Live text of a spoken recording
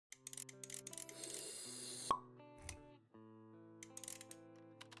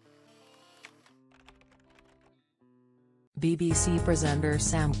BBC presenter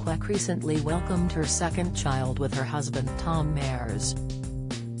Sam Quek recently welcomed her second child with her husband Tom Mayers.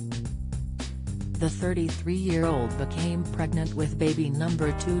 The 33-year-old became pregnant with baby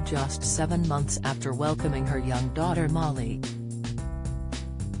number 2 just 7 months after welcoming her young daughter Molly.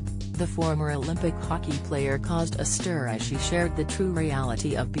 The former Olympic hockey player caused a stir as she shared the true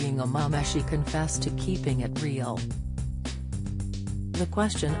reality of being a mom, as she confessed to keeping it real. The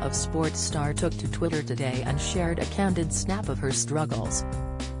Question of Sports star took to Twitter today and shared a candid snap of her struggles.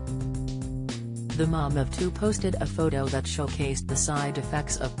 The mom of 2 posted a photo that showcased the side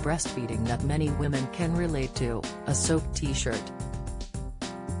effects of breastfeeding that many women can relate to, a soaked t-shirt.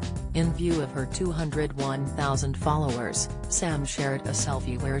 In view of her 201,000 followers, Sam shared a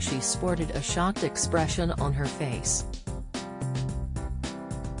selfie where she sported a shocked expression on her face.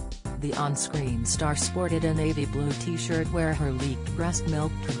 The on-screen star sported a navy blue t-shirt where her leaked breast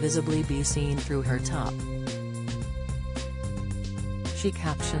milk could visibly be seen through her top. She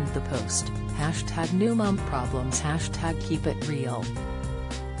captioned the post, #NewMomProblems #KeepItReal.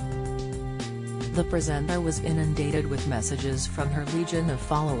 The presenter was inundated with messages from her legion of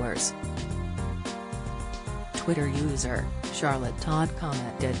followers. Twitter user, Charlotte Todd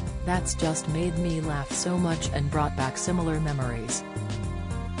commented, "That's just made me laugh so much and brought back similar memories."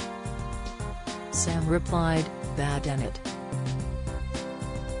 Sam replied, "Bad in it."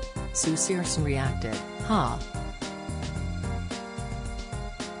 Sue Searson reacted, "Ha.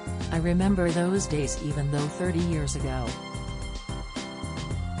 I remember those days even though 30 years ago.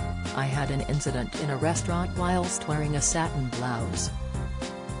 I had an incident in a restaurant whilst wearing a satin blouse."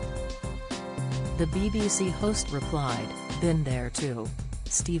 The BBC host replied, "Been there too."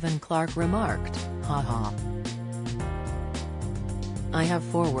 Stephen Clark remarked, "Haha. I have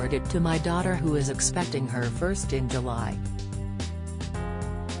forwarded to my daughter who is expecting her first in July."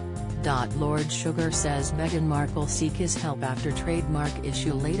 Lord Sugar says Meghan Markle seek his help after trademark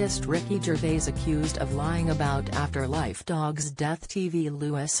issue. Latest Ricky Gervais accused of lying about afterlife dog's death. TV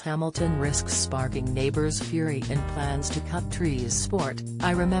Lewis Hamilton risks sparking neighbors' fury in plans to cut trees. Sport,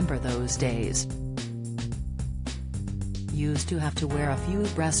 I remember those days. Used to have to wear a few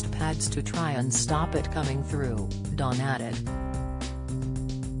breast pads to try and stop it coming through, Dawn added.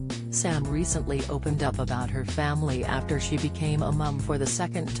 Sam recently opened up about her family after she became a mum for the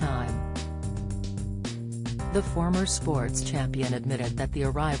second time. The former sports champion admitted that the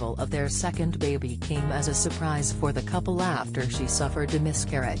arrival of their second baby came as a surprise for the couple after she suffered a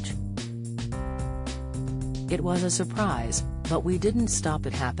miscarriage. "It was a surprise, but we didn't stop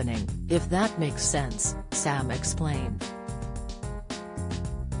it happening, if that makes sense," Sam explained.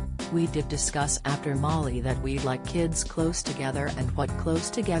 "We did discuss after Molly that we'd like kids close together and what close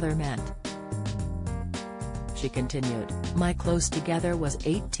together meant." She continued, "My close together was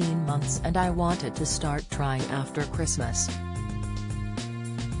 18 months and I wanted to start trying after Christmas.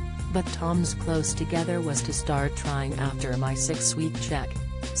 But Tom's close together was to start trying after my 6-week check."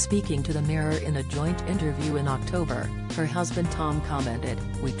 Speaking to the Mirror in a joint interview in October, her husband Tom commented,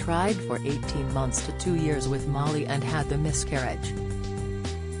 "We tried for 18 months to 2 years with Molly and had the miscarriage.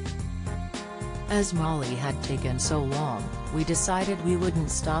 As Molly had taken so long, we decided we wouldn't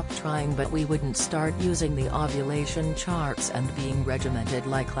stop trying, but we wouldn't start using the ovulation charts and being regimented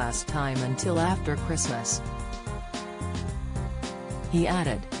like last time until after Christmas." He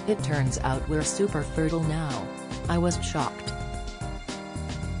added, "It turns out we're super fertile now. I was shocked."